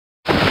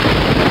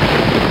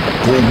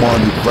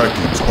Goldminded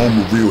Records, home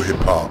of real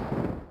hip-hop.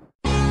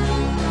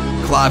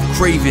 Klive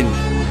Kraven,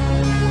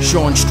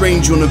 Sean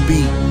Strange on the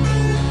beat.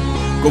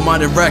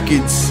 Goldminded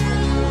Records,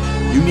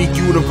 unique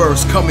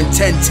universe, coming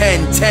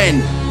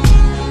 10-10-10.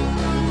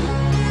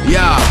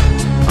 Yeah,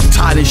 I'm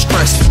tired and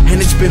stressed,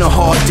 and it's been a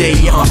hard day.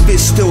 Yeah, my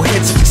fist still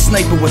hits like a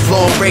sniper with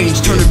long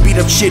range. Turn the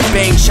beat up, shit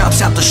bang,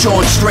 shouts out to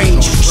Sean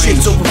Strange.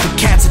 Shit's over for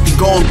cats at the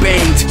gong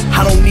banged.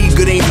 I don't need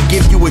good aim to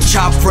give you a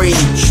chop frame,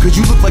 cause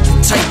you look like the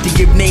type to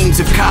give names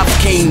if cops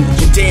came.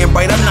 You're damn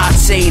right, I'm not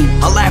sane.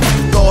 I laugh at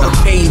the thought of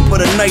pain, put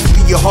a knife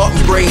through your heart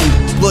and brain.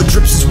 Blood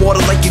drips as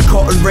water like you're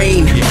caught in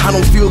rain. I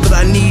don't feel that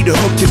I need a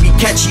hook to be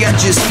catchy, I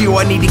just feel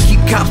I need to keep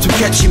cops from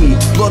catching me.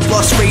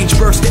 Bloodlust, rage,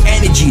 burst of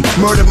energy.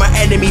 Murder my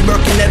enemy,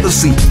 murking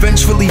endlessly.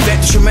 Vengefully,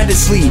 vent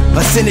tremendously.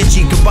 A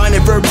synergy,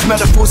 combining verbs,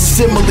 metaphors,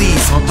 and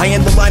similes. I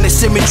am the line of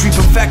symmetry,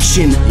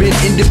 perfection. Been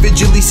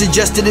individually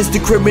suggested as the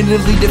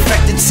criminally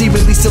defected,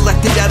 seemingly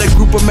selected out a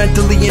group of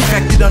mentally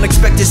infected,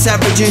 unexpected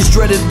savages.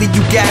 Dreadedly,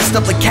 you gassed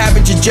up like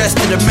cabbage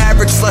ingested. A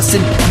Maverick's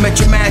lesson. Met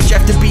your match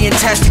after being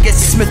tasked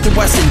against the Smith &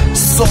 Wesson.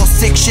 Saw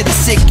sick shit, a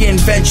sick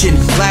invention.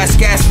 Last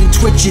gasp and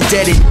twitch, you're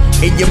deaded.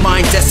 In your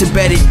mind, that's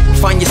embedded.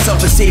 Find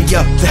yourself a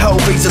savior. The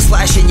hellraiser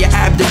slashing your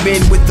abdomen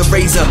with the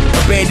razor.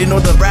 Abandon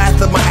all the wrath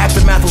of my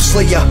aftermath will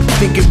slay ya.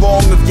 Thinking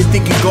wrong if you're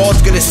thinking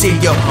God's gonna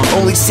save ya.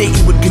 Only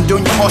Satan would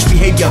condone your harsh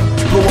behavior.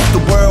 Blow up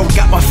the world,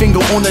 got my finger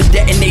on the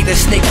detonator.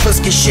 Snake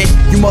Plissken shit,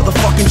 you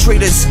motherfucking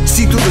traitors.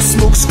 See through the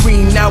smoke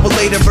screen, now or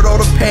later, but all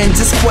depends.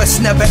 This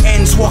quest never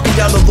ends. Walking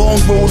down the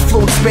long road,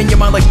 flow spin your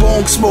mind like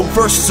bong smoke.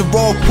 Verses of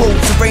raw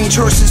quotes, arrange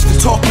hearses for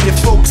talking to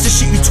folks. This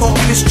shit you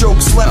talking is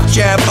jokes. Left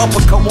jab,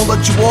 uppercut won't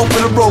let you off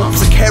of the ropes.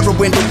 Like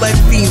heroin, the lead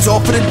fiends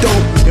off of the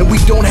dope. And we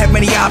don't have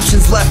many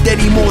options left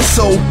anymore,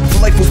 so for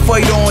life we'll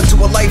fight on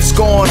till our life's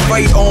gone.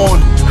 Right on.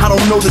 I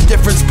don't know the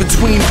difference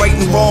between right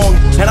and wrong,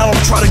 and I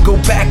don't try to go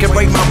back and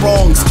right my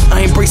wrongs.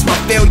 I embrace my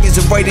failures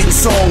and write it in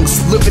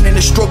songs. Living in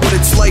a struggle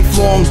that's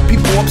lifelong.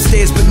 People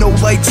upstairs but no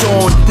lights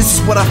on. This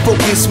is what I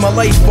focus my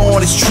life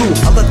on. It's true,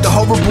 I let the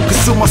horrible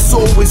consume my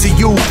soul as a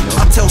youth.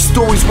 I tell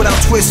stories without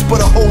twists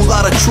but a whole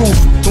lot of truth.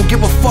 Don't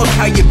give a fuck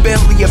how your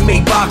Bentley or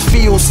Maybach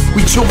feels.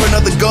 We children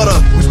of the gutter,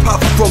 we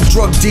profit from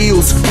drug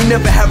deals. We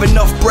never have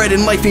enough bread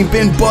and life ain't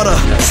been butter.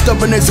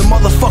 Stubborn as a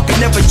motherfucker,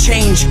 never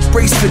change.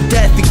 Brace for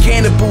death, the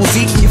cannibals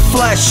eating your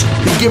flesh.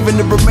 They're giving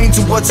the remains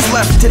of what's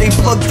left to their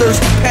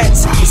bloodthirsty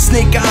pets. And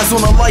snake eyes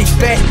on a life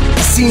bet.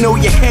 Casino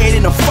your head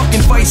in a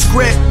fucking vice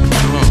grip.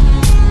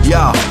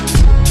 Yeah,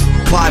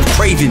 Klive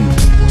Kraven,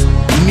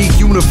 unique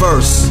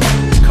universe,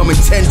 coming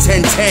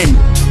 10-10-10.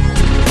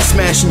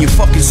 Smashing your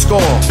fucking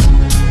skull.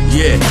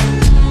 Yeah,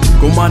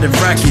 Goldminded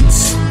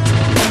Records,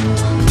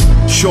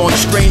 Sean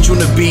Strange on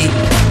the beat.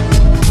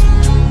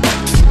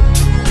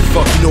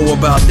 Fuck you know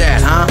about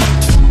that, huh?